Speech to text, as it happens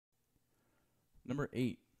Number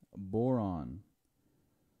 8, boron.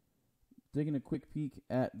 Taking a quick peek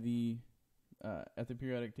at the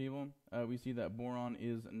periodic table, we see that boron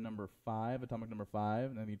is number 5, atomic number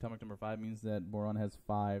 5. Now the atomic number 5 means that boron has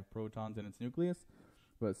 5 protons in its nucleus.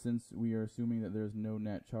 But since we are assuming that there's no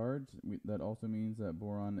net charge, that also means that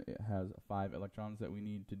boron has 5 electrons that we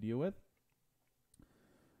need to deal with.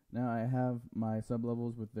 Now I have my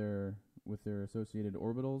sublevels with their associated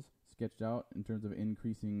orbitals sketched out in terms of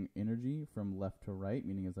increasing energy from left to right,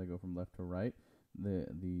 meaning as I go from left to right,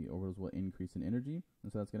 the orbitals will increase in energy,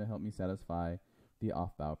 and so that's going to help me satisfy the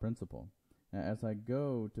off-bow principle. Now as I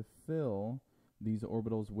go to fill these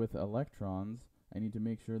orbitals with electrons, I need to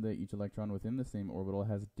make sure that each electron within the same orbital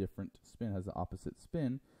has different spin, has the opposite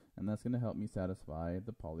spin, and that's going to help me satisfy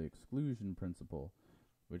the Pauli exclusion principle,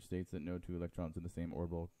 which states that no 2 electrons in the same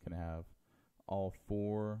orbital can have all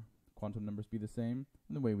 4 quantum numbers be the same.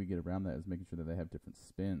 And the way we get around that is making sure that they have different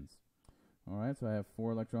spins. Alright, so I have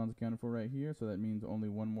 4 electrons accounted for right here, so that means only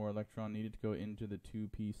 1 more electron needed to go into the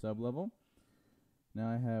 2p sublevel. Now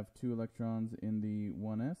I have 2 electrons in the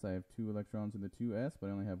 1s, I have 2 electrons in the 2s, but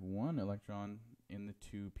I only have 1 electron in the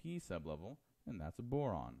 2p sublevel, and that's a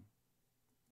boron.